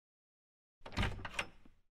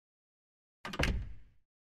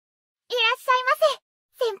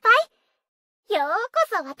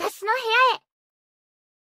そ私の部屋へ。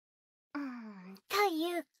と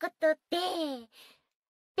いうことで、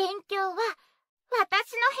勉強は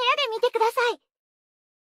私の部屋で見てください。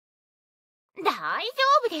大丈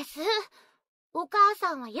夫です。お母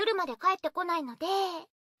さんは夜まで帰ってこないので。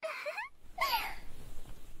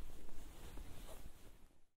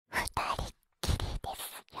二人っきりで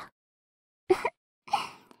すよ。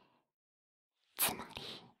つまり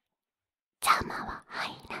邪魔は入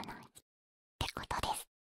らないってことです。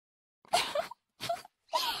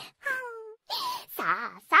さ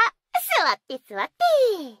あさあ、座って座って。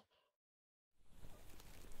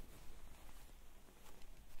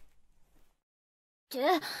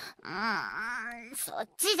そっ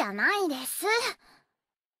ちじゃないです。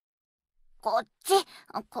こっち。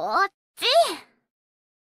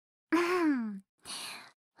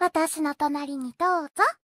私の隣にどうぞ、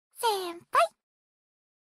先輩。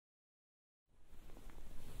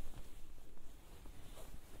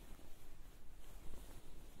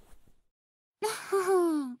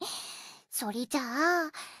それじゃ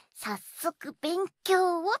あ、早速勉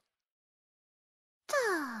強を、と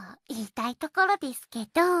言いたいところですけ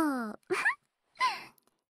ど、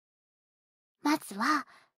まずは、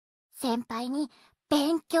先輩に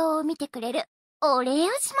勉強を見てくれるお礼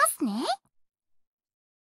をしますね。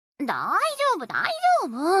大丈夫、大丈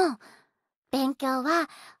夫。勉強は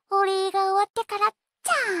お礼が終わってからち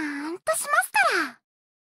ゃんとしますから。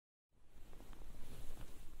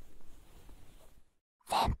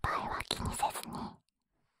先輩は気にせずに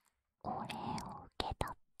お礼を受け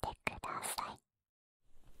取ってください。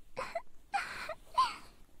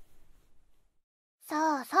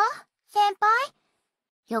そうそう、先輩。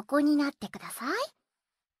横になってください。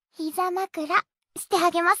膝枕してあ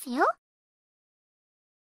げますよ。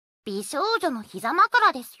美少女の膝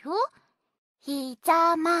枕ですよ。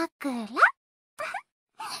膝枕。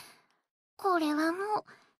これはもう、とっ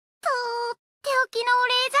ておきのお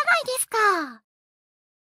礼じゃないですか。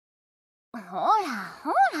ほら、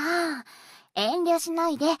ほら。遠慮しな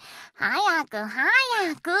いで、早く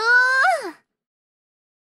早く。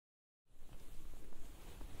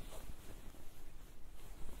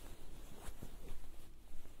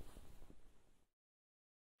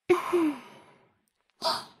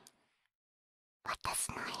私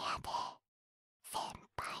の部屋で先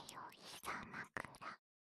輩を膝枕。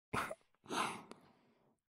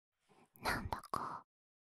なんだか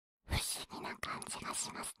不思議な感じがし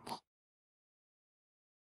ますね。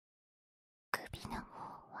首の方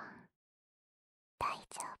は大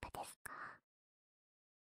丈夫ですか？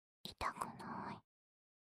痛くない？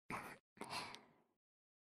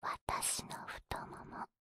私の太もも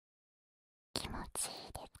気持ちい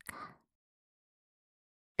いですか？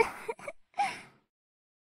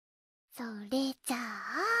それじゃ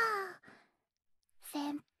あ、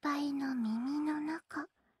先輩の耳の中、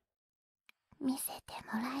見せて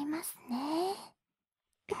もらいますね。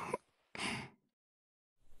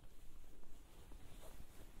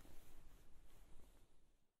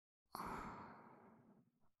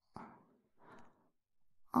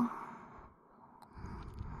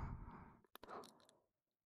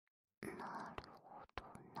なるほど、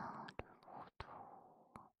なるほど。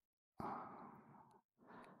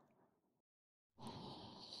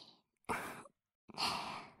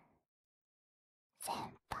先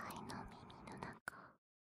輩の耳の中、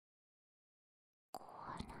こう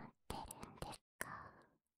なってるんですか？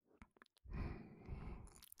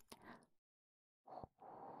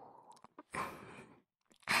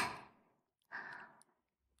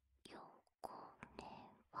汚れ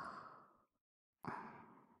は、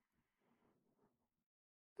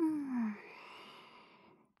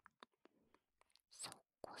そ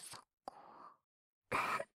こそこ。や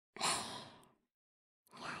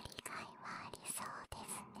りがいはありそうで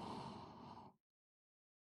すね。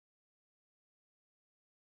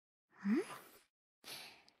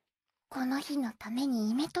この日のために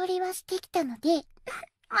イメトレはしてきたので、任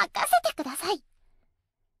せてください。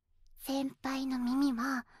先輩の耳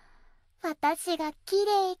は、私がき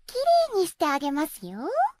れいきれいにしてあげますよ。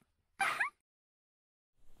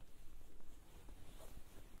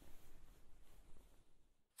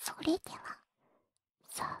それでは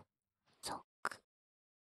早速。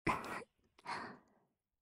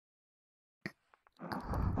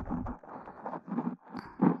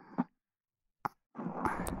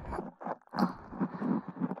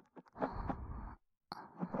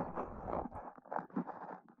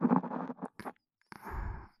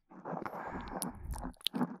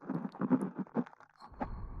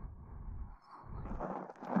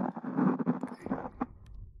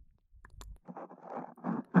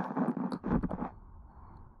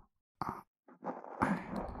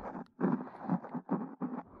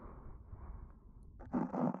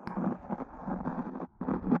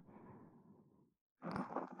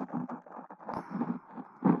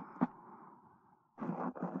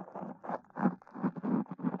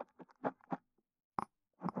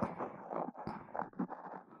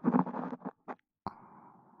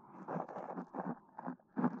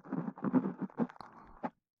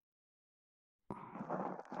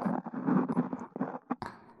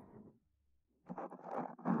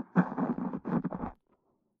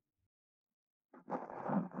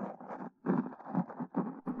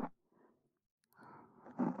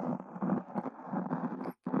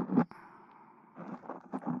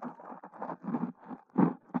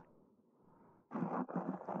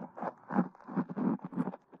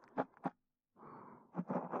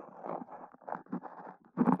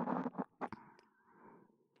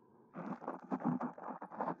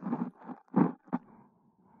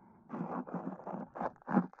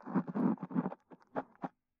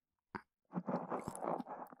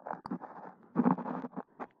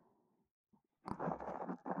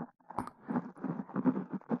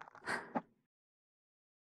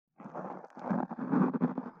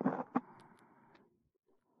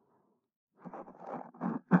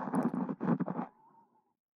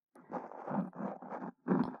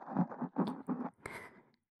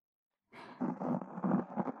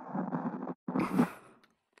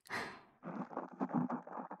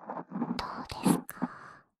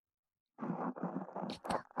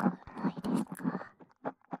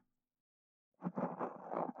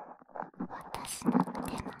私の腕前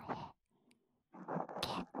結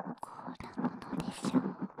構なものでしょう。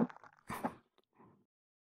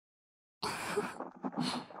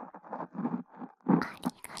あり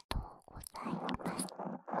がとうございます。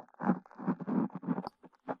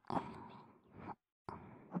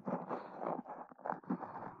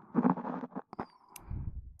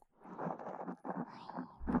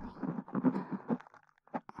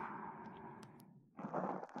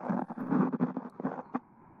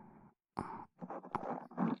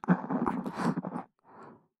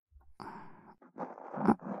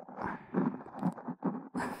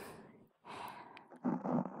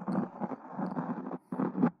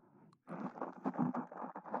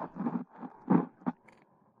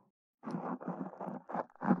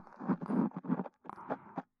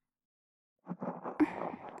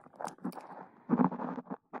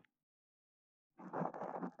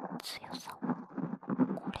強さはこ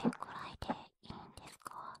れくらいでいいんです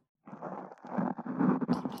か？イ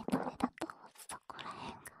メトレだとそこらへ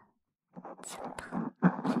んがちょっと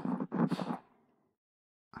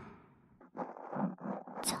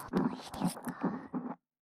ちょうどいいですか？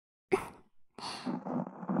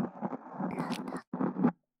なんだ、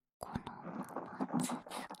このまま続け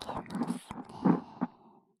ますね。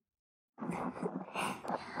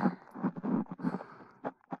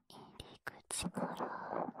入り口から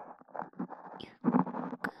ゆっく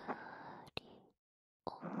り奥に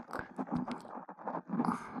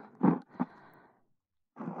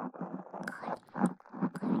カリカリ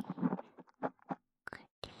クリクリ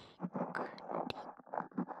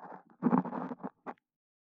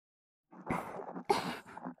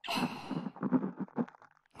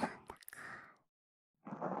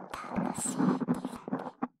楽しいですね。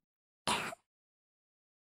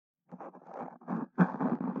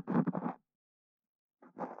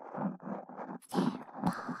先輩、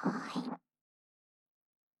気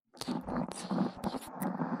持ちいいですか？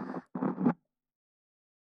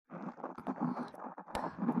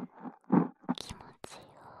もっと気持ちよくしてあ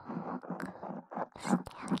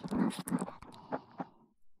げますからね。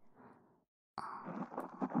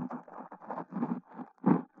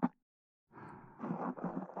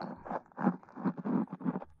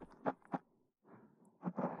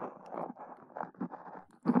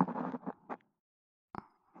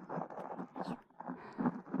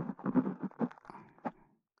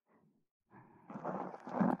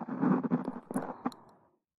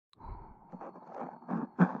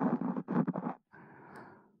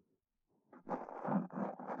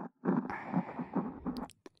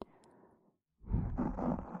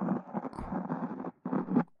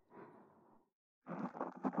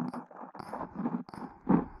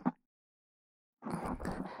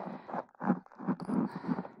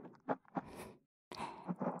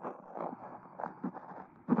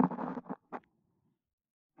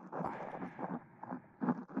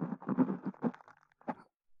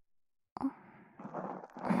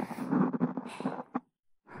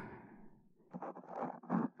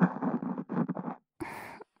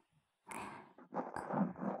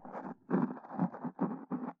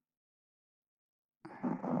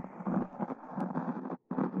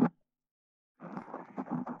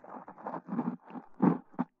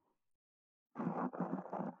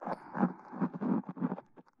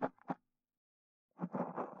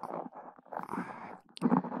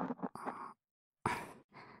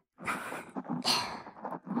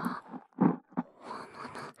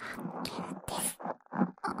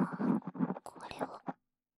これを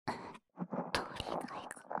取りがい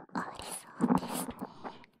がありそうですね。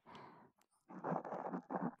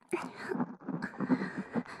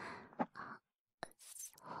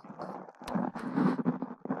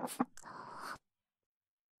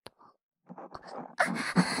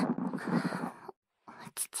落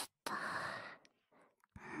ちちゃった。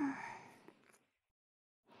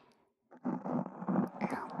な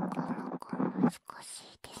かなか難し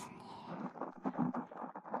いですね。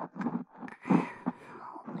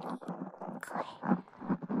もう一回。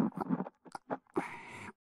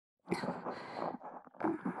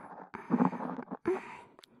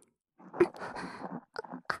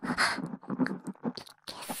い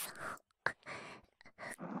けそう。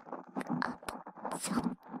あとちょっ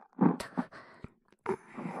と。や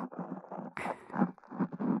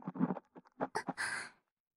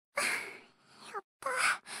った、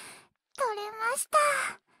取れました。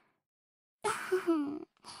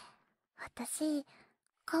私、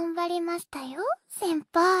頑張りましたよ、先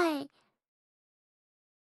輩。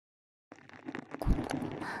この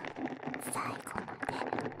まま最後まで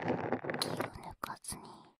気を抜かずに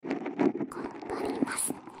頑張りま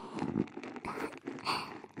すね。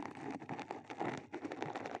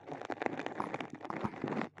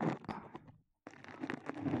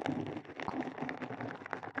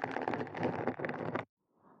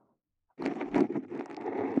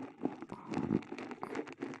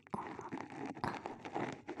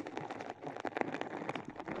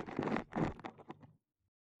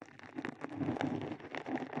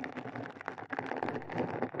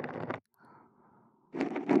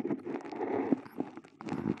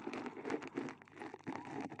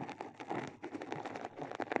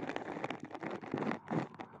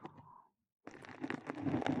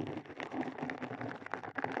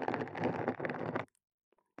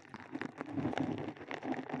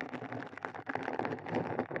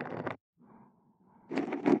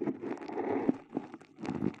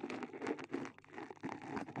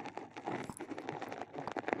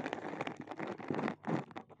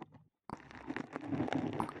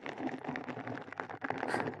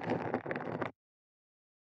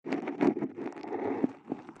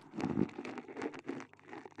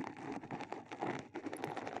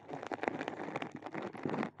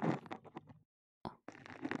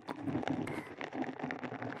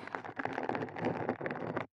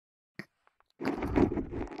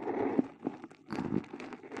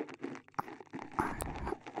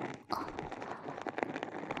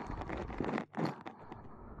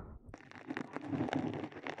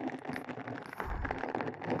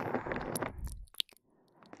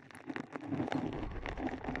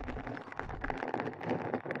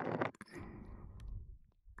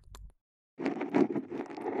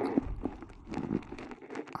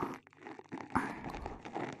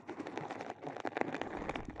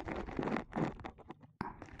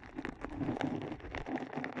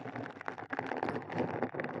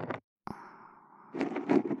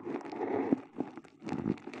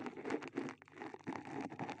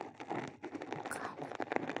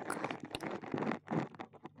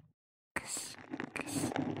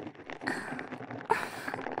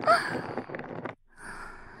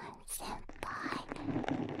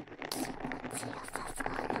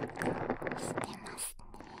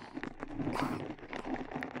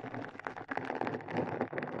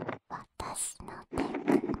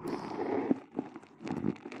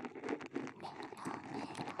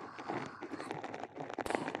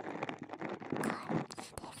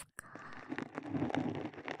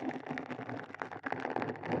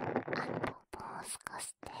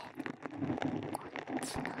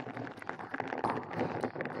私の耳は終わ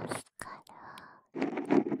りますから、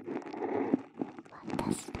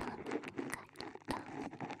私の耳かきと太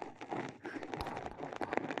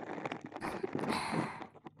も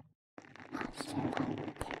も味わ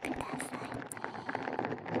ってくださいね。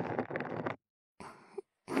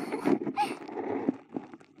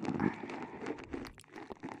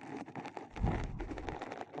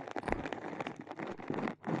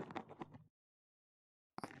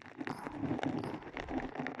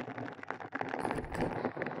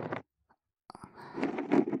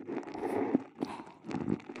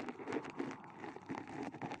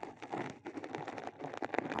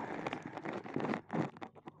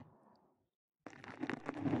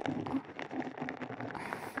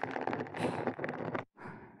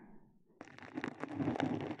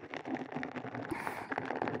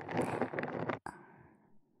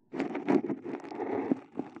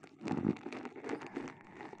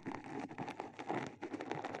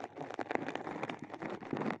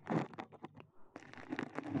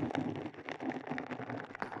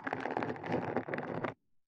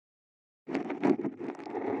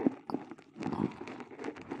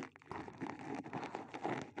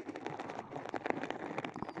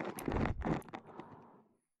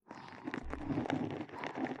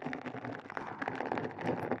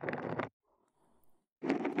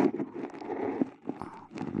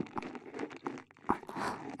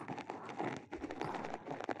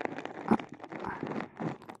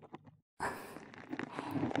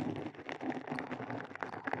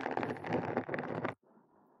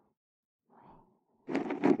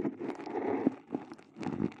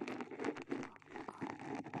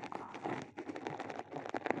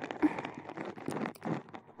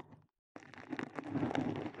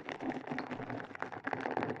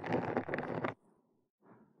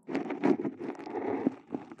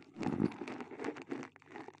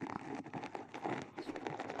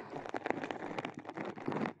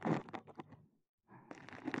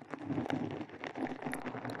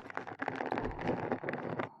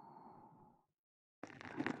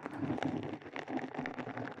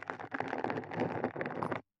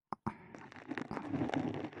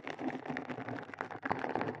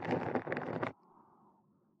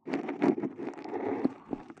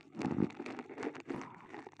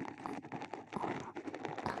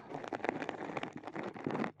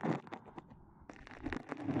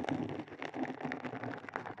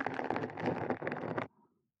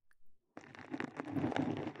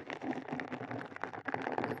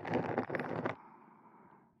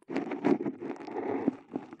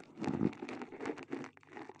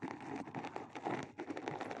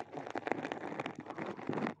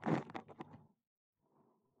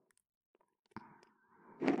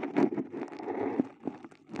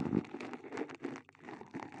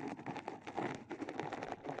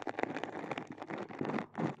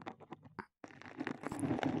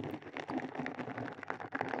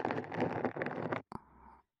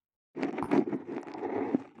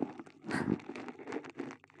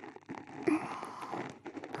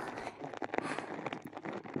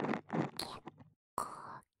こ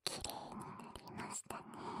うきれいになりましたね。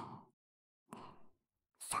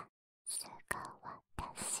さすが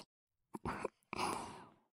私。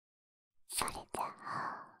それじゃあ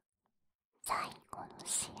最後の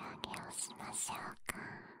仕上げをしましょうか。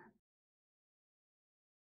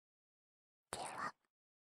では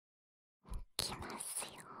いきますよ。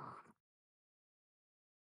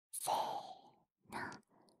せーの。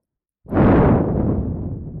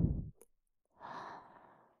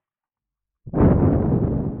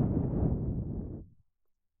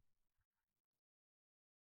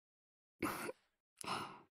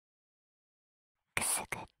くす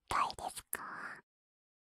ぐったいですか？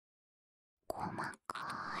細か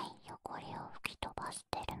い汚れを吹き飛ばし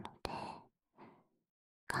てるので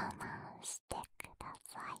我慢してくだ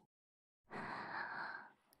さい。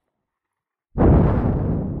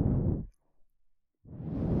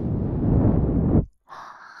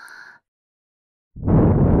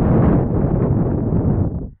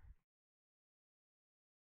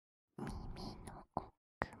耳の奥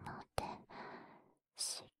まで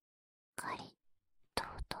しっかり届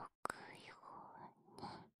くように。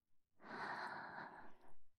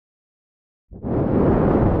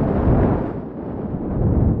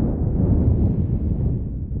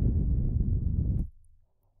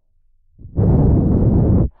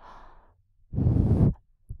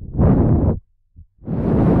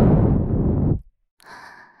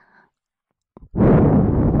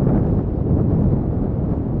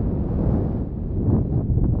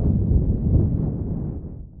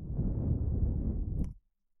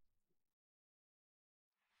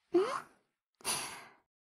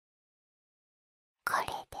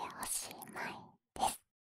おしまいです。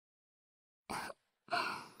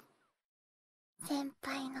先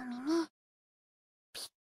輩の耳、ピッ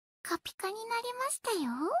カピカになりました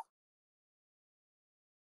よ。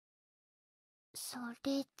そ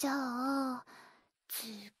れじゃあ、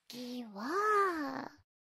次は、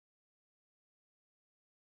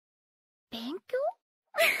勉強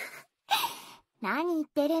何言っ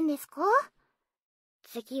てるんですか？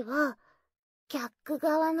次は、逆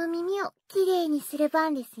側の耳をきれいにする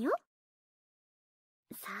番ですよ。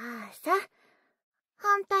さあさあ、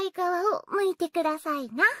反対側を向いてください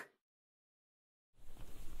な。先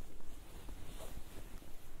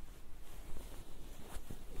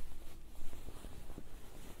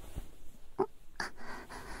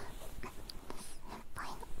輩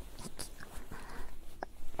の息が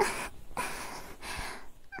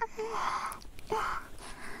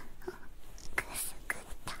くすぐっ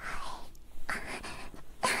たい。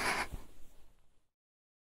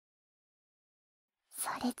そ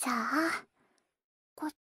れじゃあ、こっ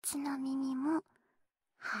ちの耳も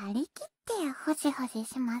張り切ってほじほじ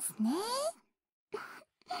しますね。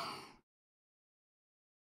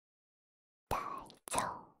大丈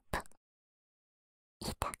夫。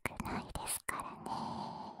痛くないですからね。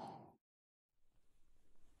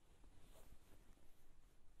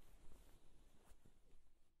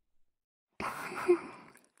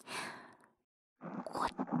こっ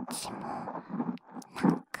ちもな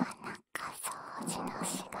かなか掃除の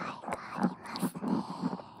しがいがありますね。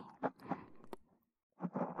こ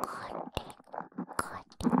れこれ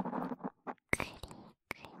くり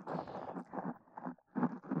くり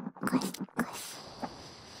ゴシゴシ。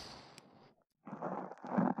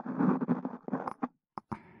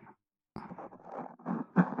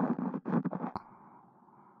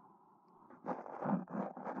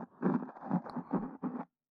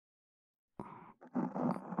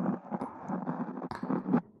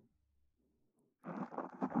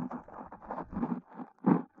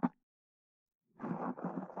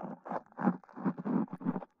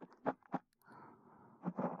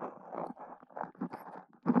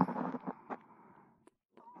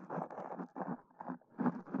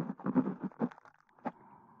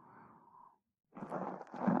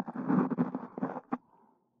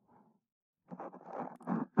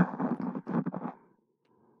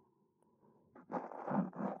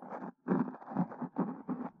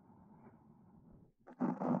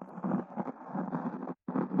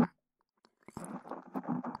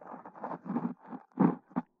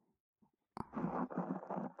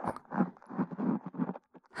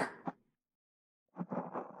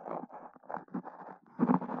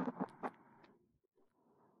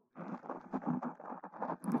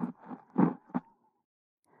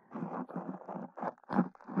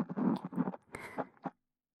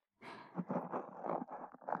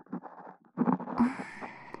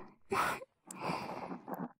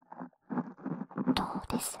どう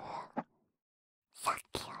です？さっ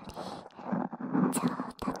きより上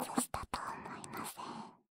達したと思いません？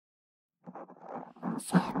先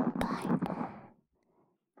輩も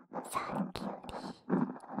さっきより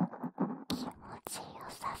気持ちよ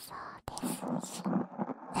さそうですし。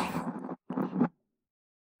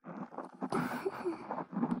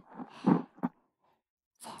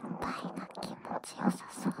先輩が気持ちよさ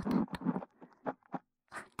そうだと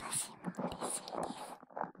私も嬉しいです。もっ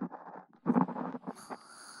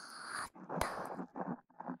と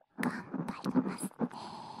頑張りますね。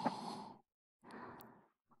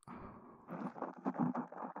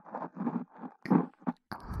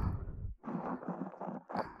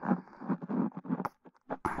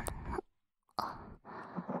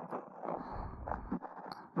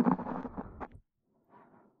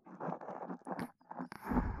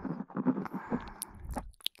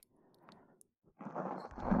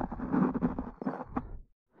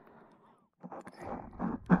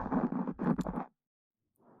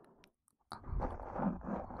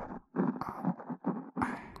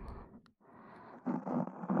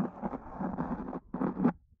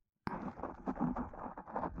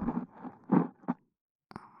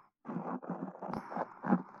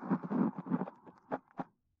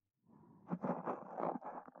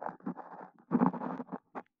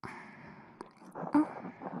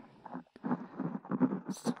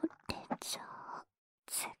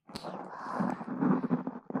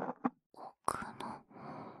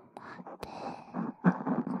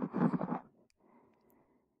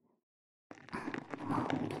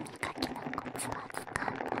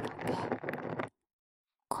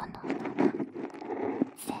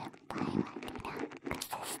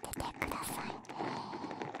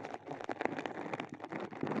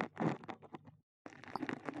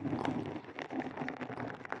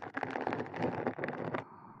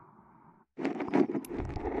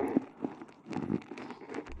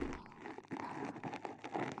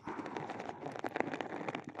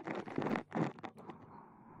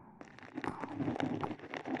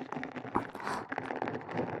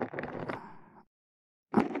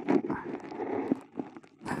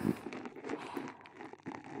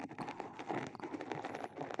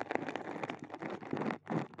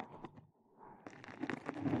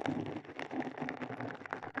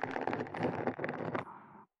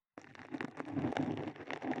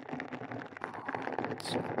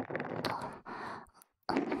ちょっと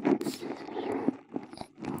熱いよね。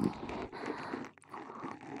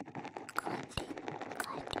カリ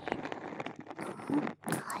カリ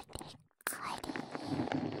カリカリ。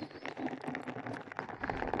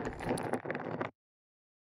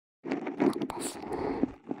私に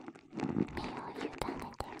身を委ね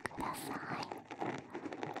てください。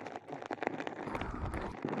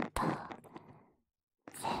と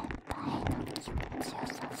先輩の気持ちよ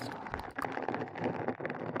さそうだから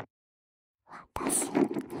私に逃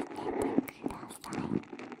げてください。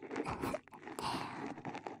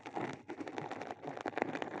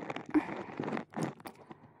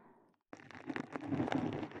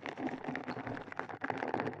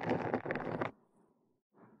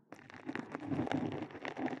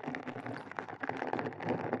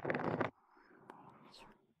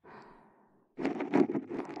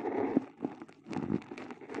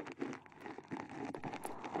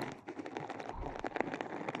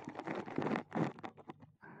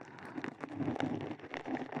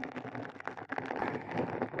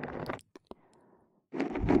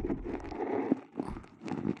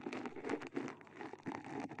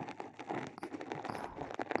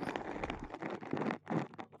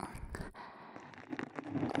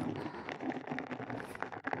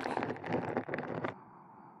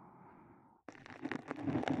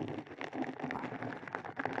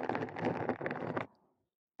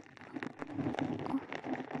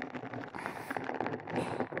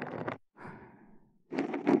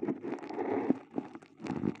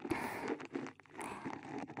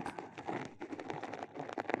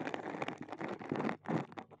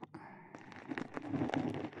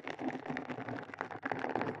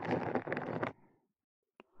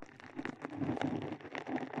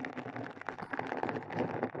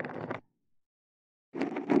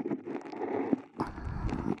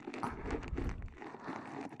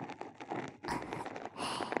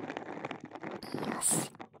よ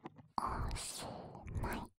し、おし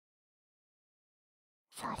まい。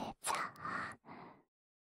それじゃあ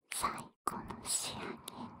最後の仕上げに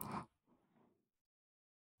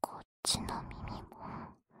こっちの耳も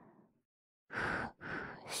フーフ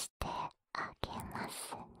ーしてあげま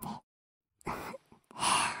すね。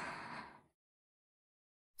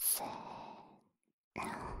せーの。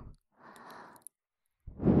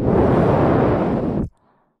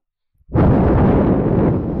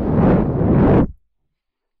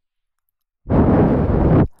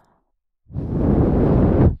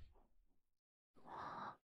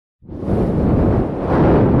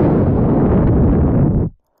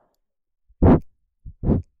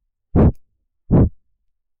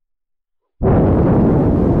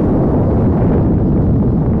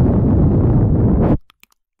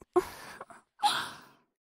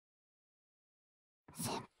先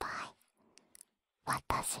輩、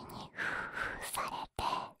私にフーフーされて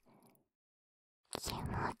気持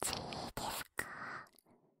ちいいですか？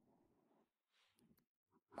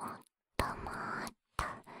もっともっと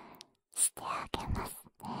してあげます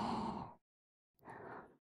ね。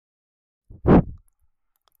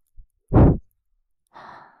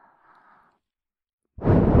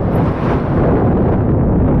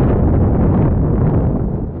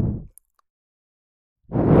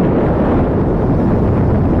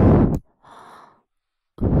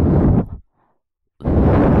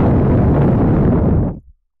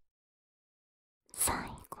最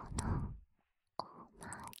後のおま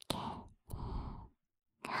けに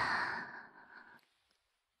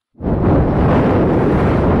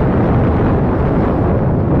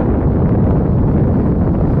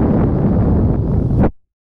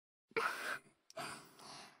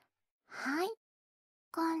はい、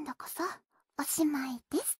今度こそおしまい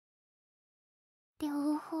です。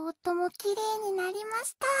両方とも綺麗になりま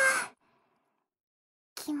した。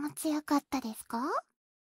気持ちよかったですか？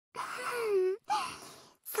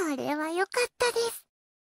それはよかったです。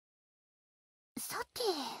さて、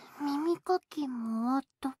耳かきも終わっ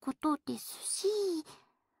たことですし、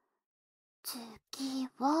次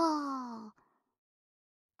は、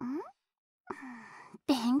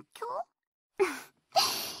勉強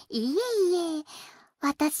いえいえ、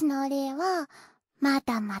私の例は、ま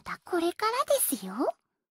だまだこれからですよ。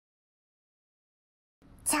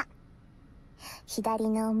じゃ、左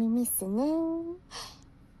のお耳っすね。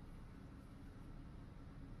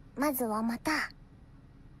まずはまた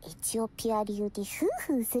エチオピア流でフー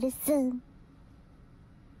フーするっす。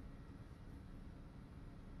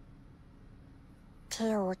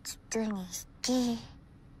手を筒にして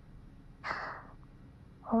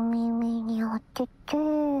お耳に当てて、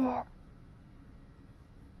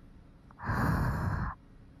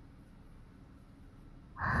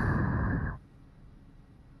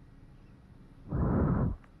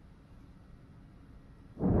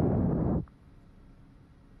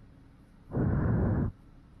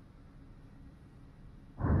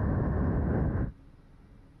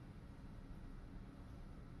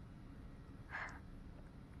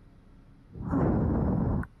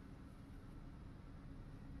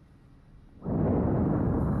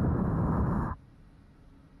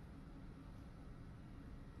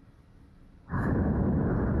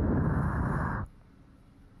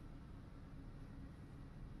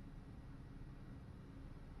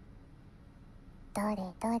どれ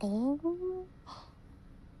どれ。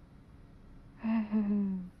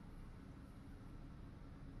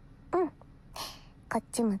こっ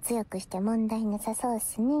ちも強くして問題なさそうっ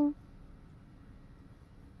すね。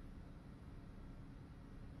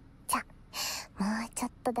じゃ、もうちょ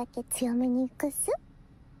っとだけ強めにいくっす。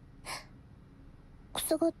く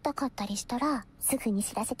すぐったかったりしたらすぐに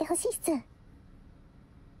知らせてほしいっす。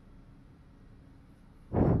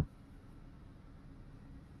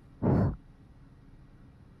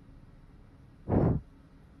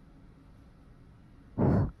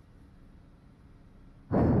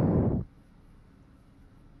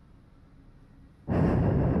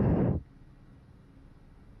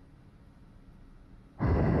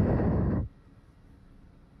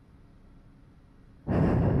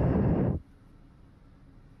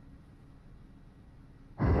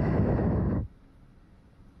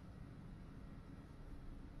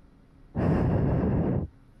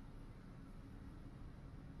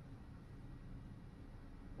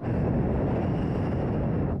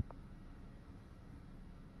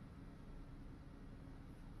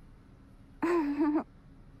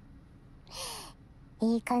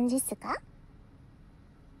いい感じっすか？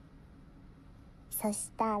そし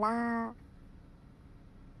たら、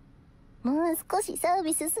もう少しサー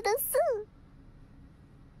ビスするっす。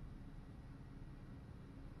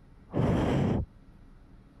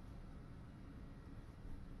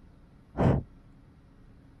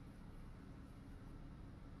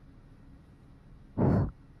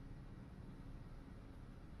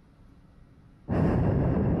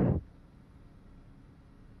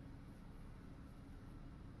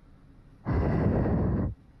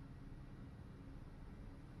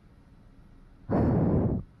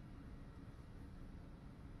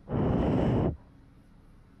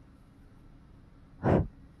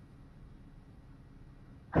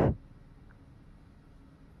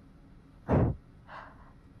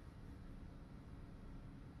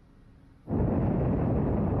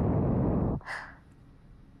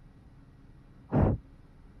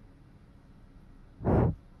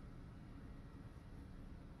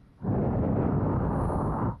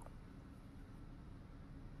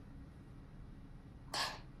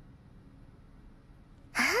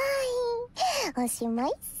おしまい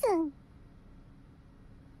っす。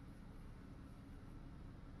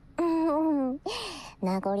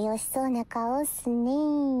名残惜しそうな顔っす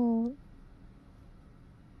ね。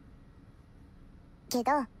け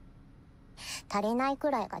ど、足りないく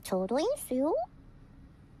らいがちょうどいいっすよ。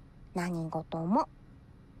何事も。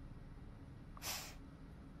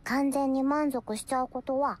完全に満足しちゃうこ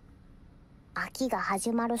とは、飽きが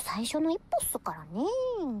始まる最初の一歩っすからね。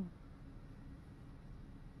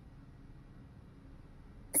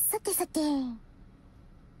さてさて、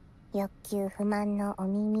欲求不満のお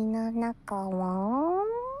耳の中は、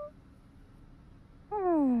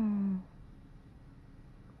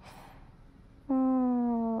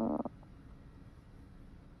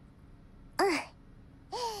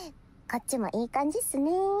こっちもいい感じっす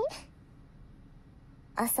ね。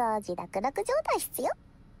お掃除楽々状態っすよ。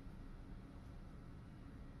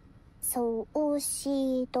そう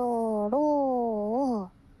した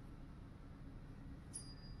ろう。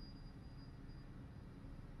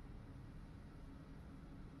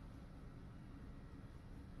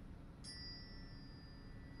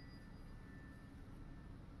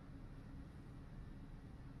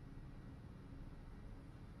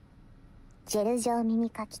ジェル状耳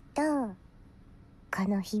かきと、こ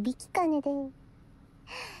の響き金で、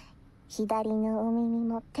左のお耳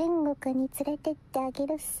も天国に連れてってあげ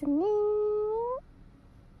るっすね。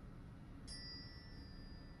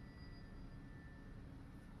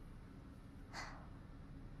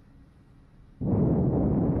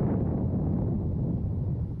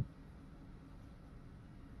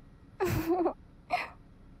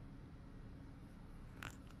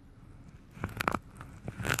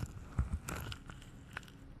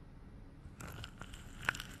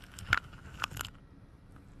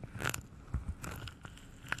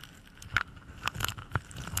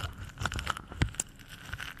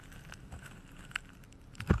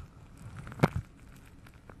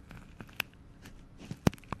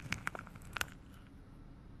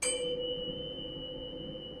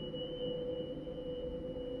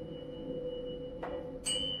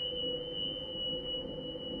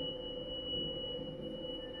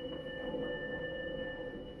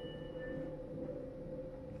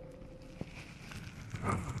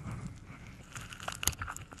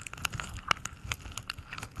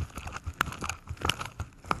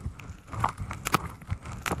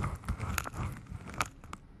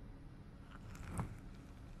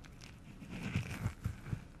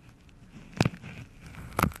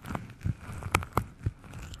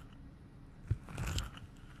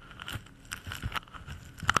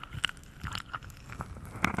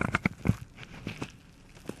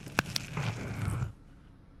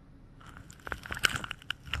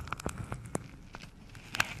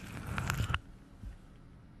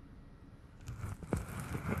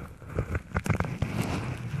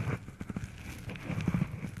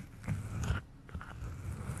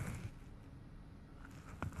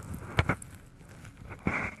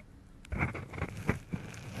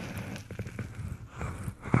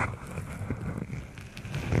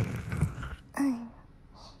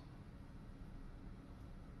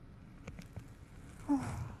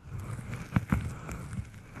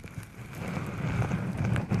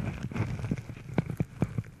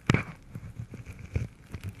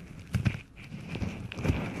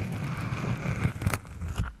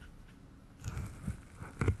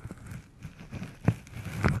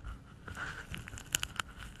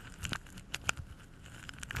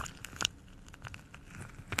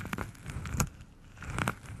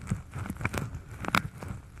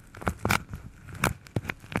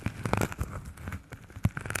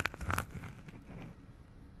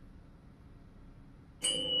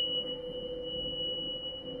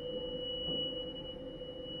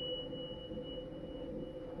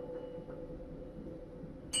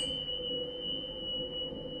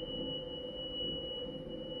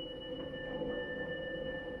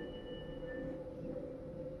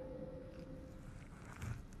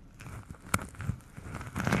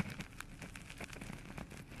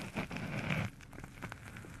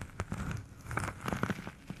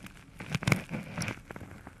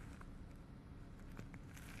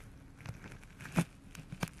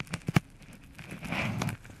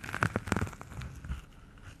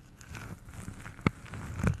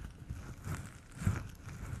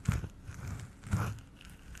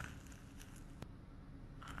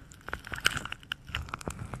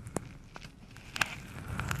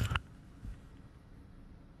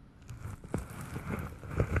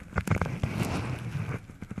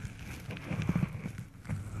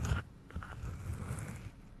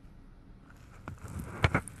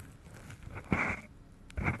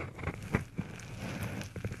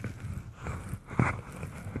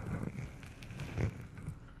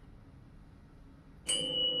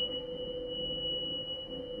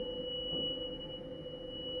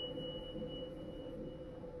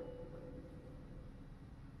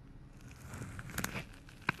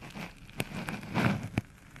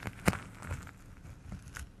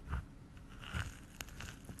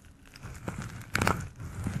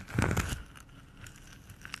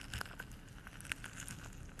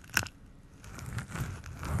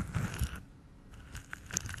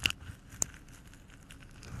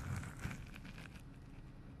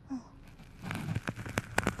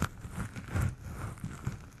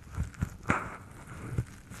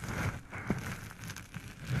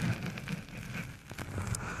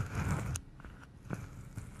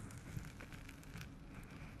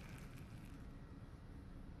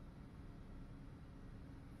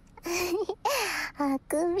あ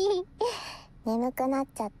くび。眠くなっ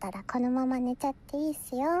ちゃったらこのまま寝ちゃっていいっ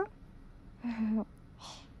すよ。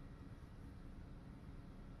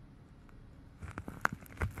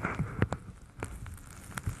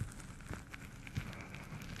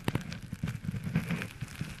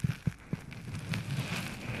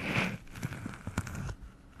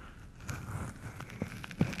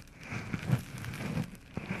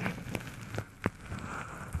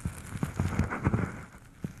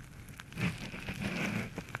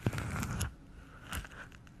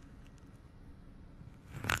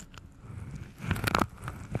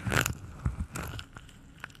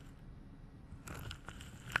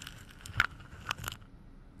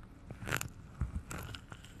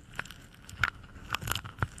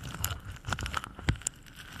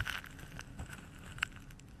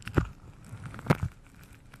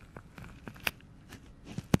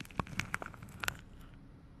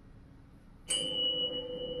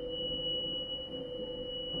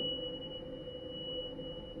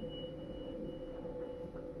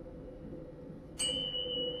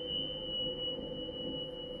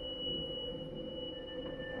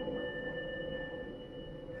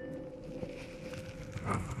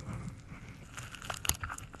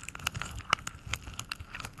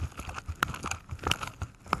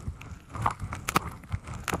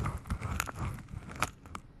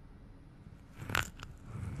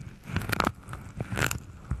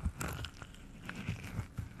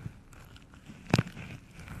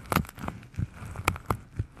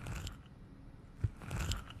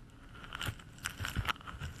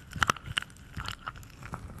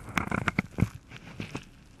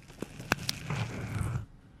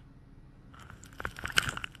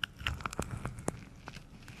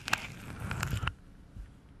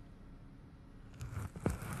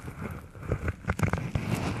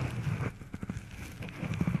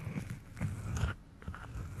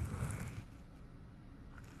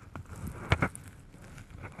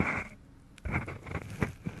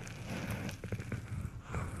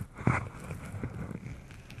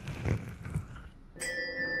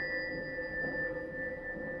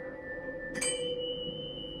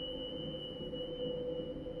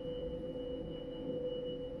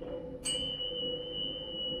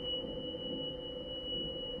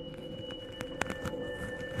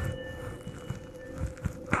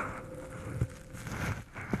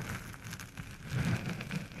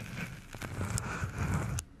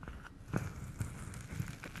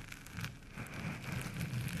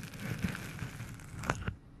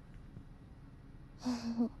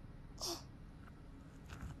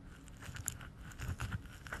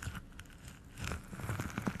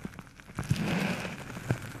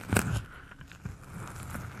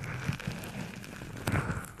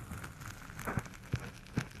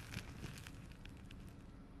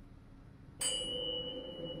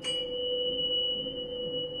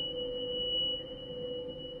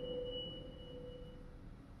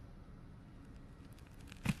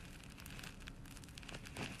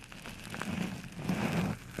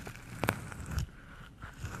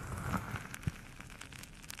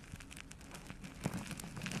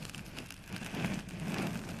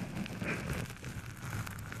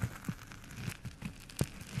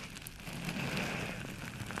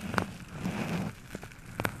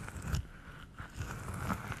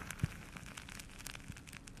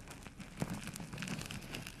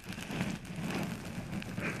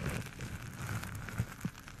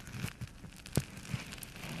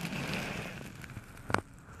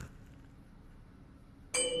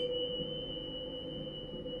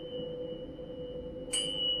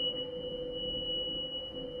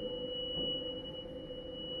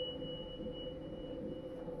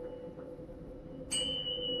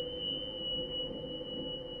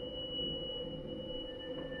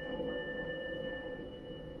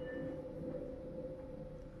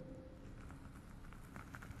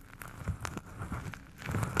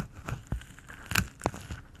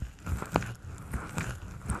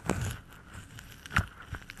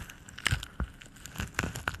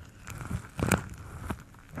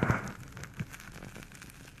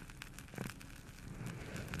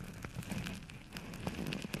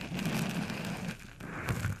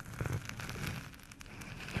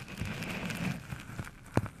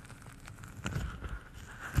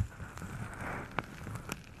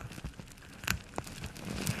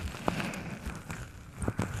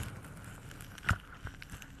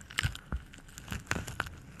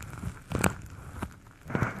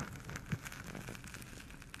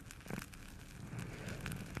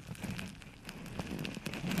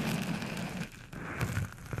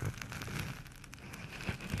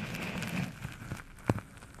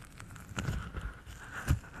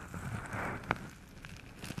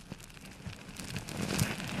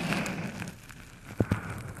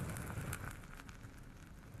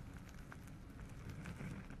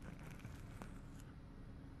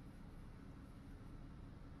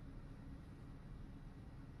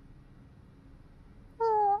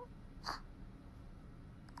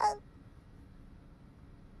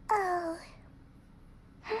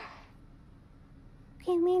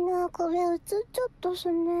君のあくび映っちゃったし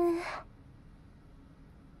ね。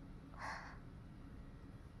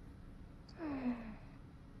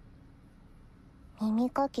耳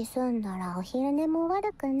かき済んだらお昼寝も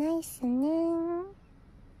悪くないっすね。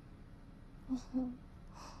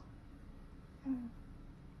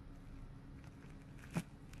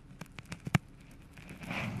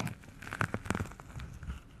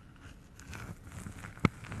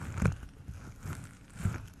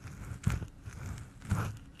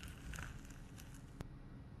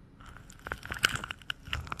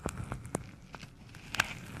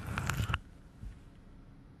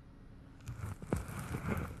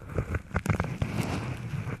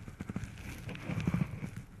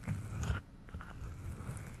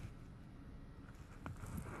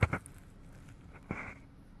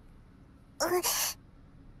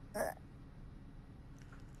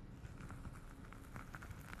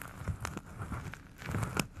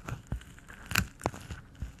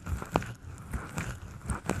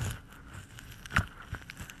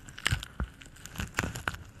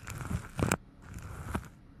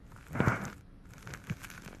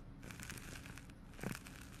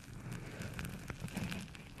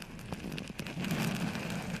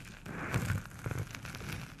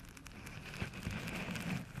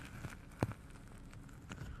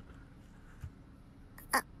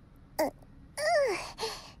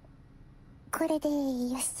これで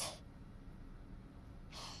よし。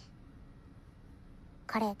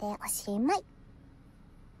これでおしまい。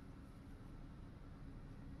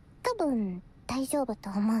多分大丈夫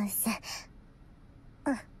と思うす。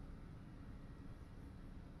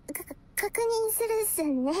確認するっす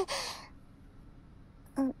ね。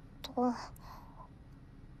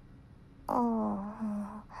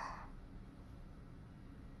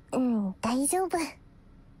大丈夫。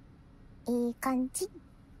いい感じ。っ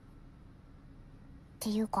て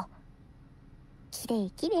いうか、きれ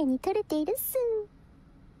いに撮れているっす。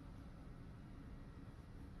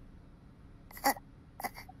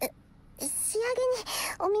仕上げに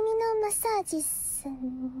お耳のマッサージっすね。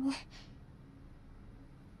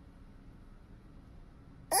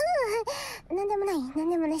なんでも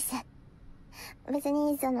ないっす。別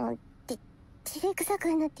に照れくさ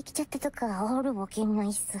くなってきちゃったとかあるわけない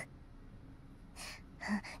っす。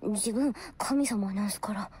自分神様なんす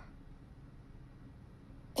から。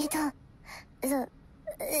そう、ちょ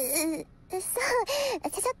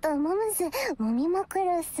っと揉みまくる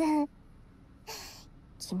っす。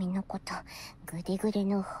君のことグデグデ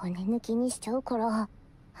の骨抜きにしちゃうから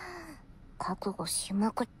覚悟し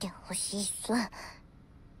まくってほしいっす。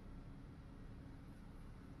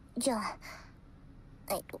じゃあ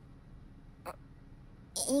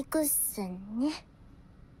行くっすね。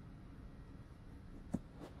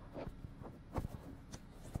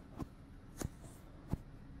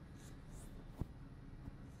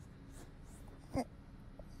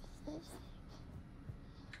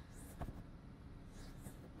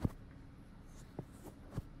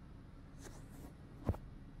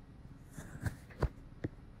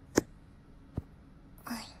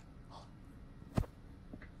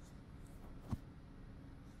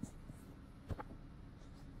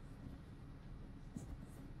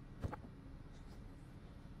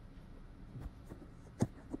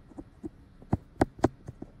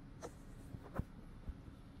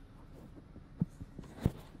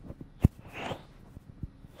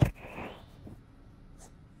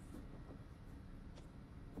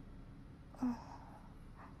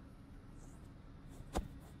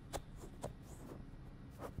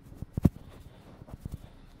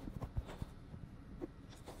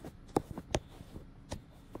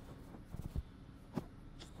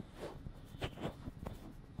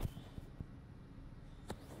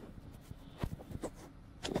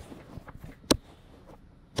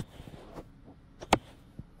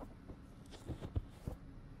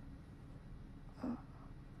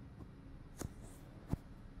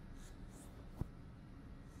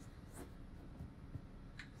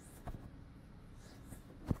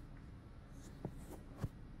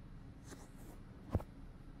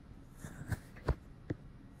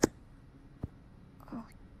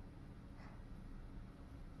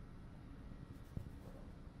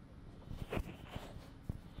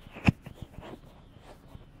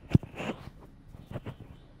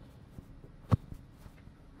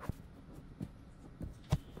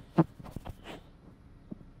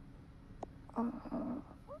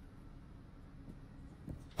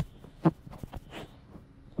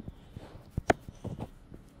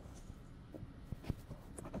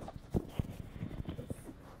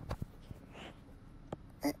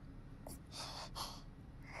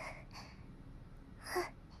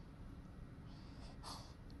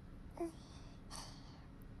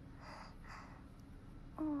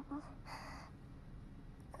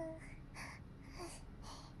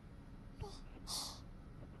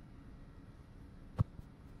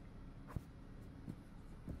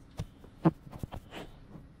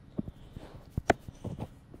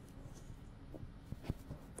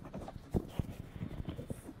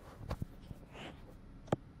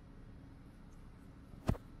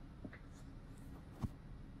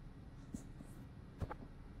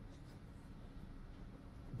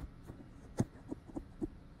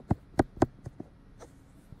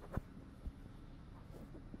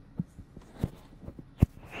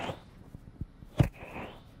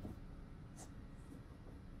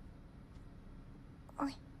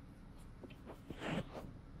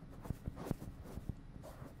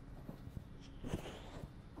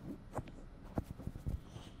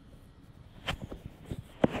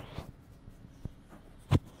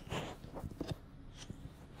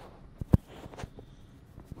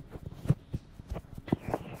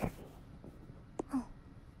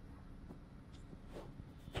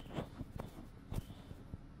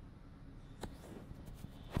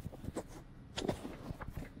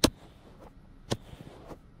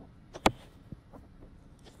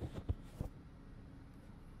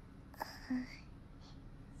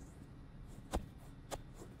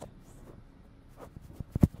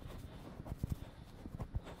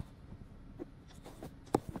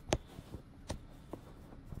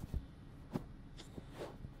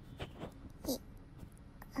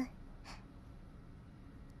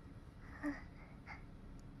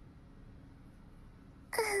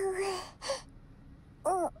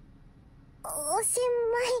おし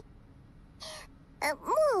まい。も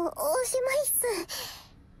うおしまいっす。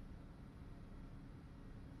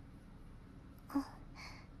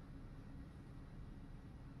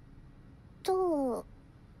どう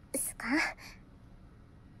すか？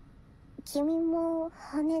君も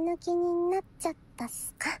骨抜きになっちゃったっ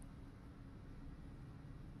すか？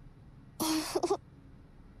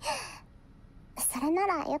それな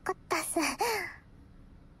らよかったっす。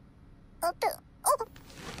あ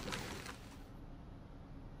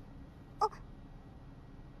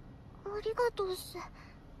れ？りがとうっす。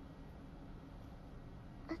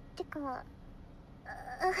てか、間、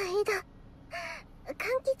換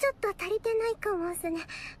気ちょっと足りてないかもっすね。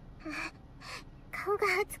顔が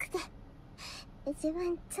熱くて、自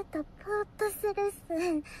分ちょっとぽーっとするっす。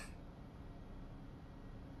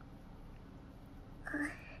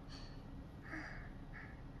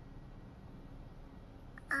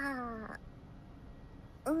あ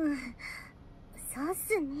あ、うん、そうっ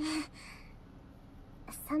すね。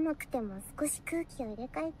寒くても少し空気を入れ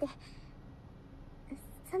替えて、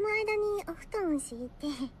その間にお布団を敷いて、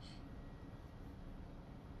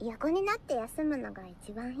横になって休むのが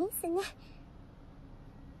一番いいっすね。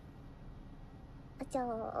じゃ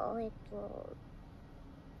あ、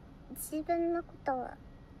自分のことは、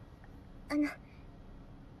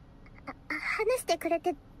話してくれ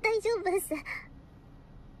て大丈夫っす。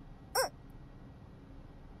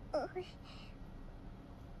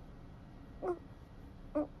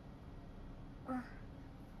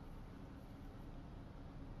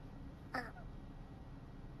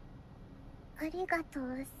ありがとう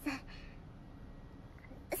っす。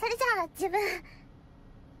それじゃあ、自分。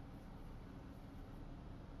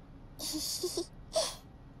ひひひ。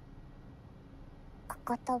お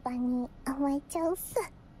言葉に甘えちゃうっす。